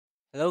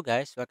Hello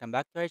guys, welcome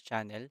back to our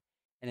channel,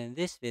 and in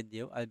this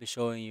video, I'll be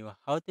showing you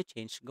how to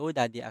change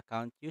GoDaddy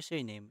account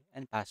username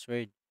and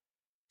password.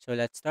 So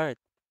let's start.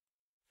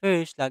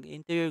 First, log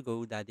into your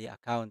GoDaddy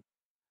account.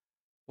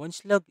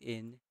 Once logged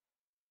in,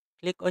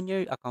 click on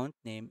your account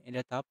name in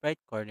the top right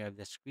corner of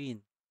the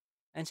screen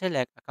and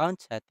select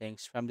Account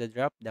Settings from the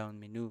drop-down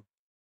menu.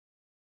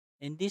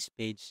 In this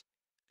page,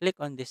 click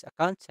on this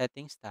Account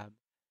Settings tab,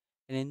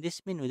 and in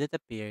this menu that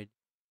appeared,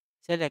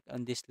 select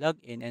on this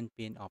Login and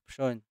PIN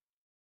option.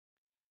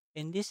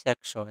 In this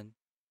section,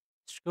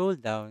 scroll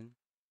down,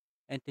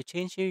 and to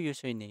change your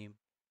username,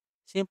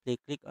 simply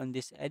click on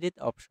this Edit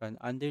option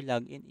under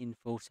Login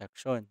Info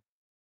section.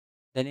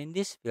 Then in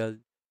this field,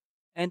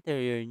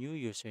 enter your new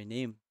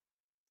username.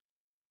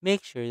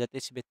 Make sure that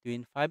it's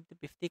between 5 to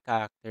 50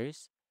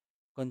 characters,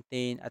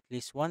 contain at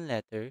least one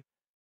letter,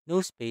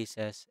 no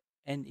spaces,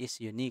 and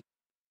is unique.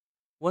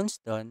 Once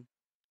done,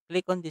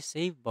 click on the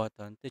Save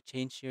button to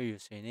change your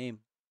username.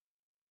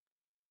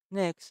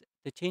 Next,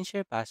 to change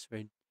your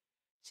password,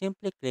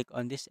 simply click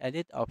on this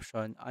Edit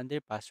option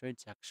under Password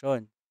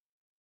section.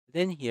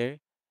 Then here,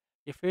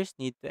 you first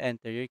need to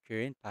enter your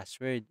current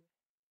password.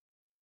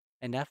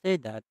 And after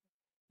that,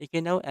 you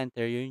can now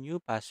enter your new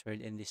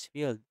password in this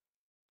field.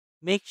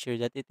 Make sure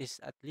that it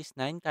is at least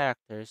 9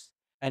 characters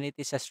and it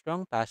is a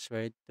strong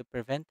password to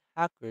prevent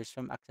hackers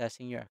from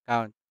accessing your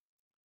account.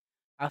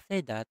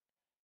 After that,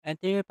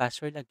 enter your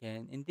password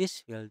again in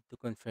this field to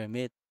confirm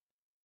it.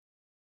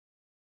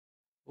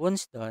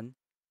 Once done,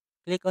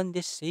 click on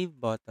this Save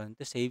button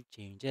to save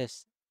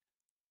changes.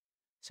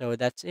 So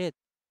that's it.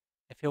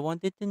 If you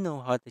wanted to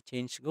know how to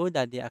change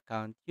GoDaddy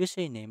account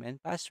username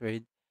and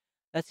password,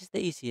 that is the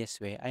easiest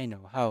way I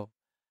know how.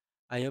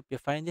 I hope you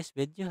find this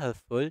video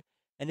helpful,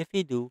 and if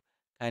you do,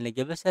 kindly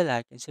give us a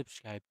like and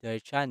subscribe to our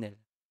channel.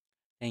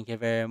 Thank you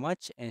very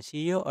much and see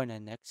you on the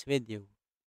next video.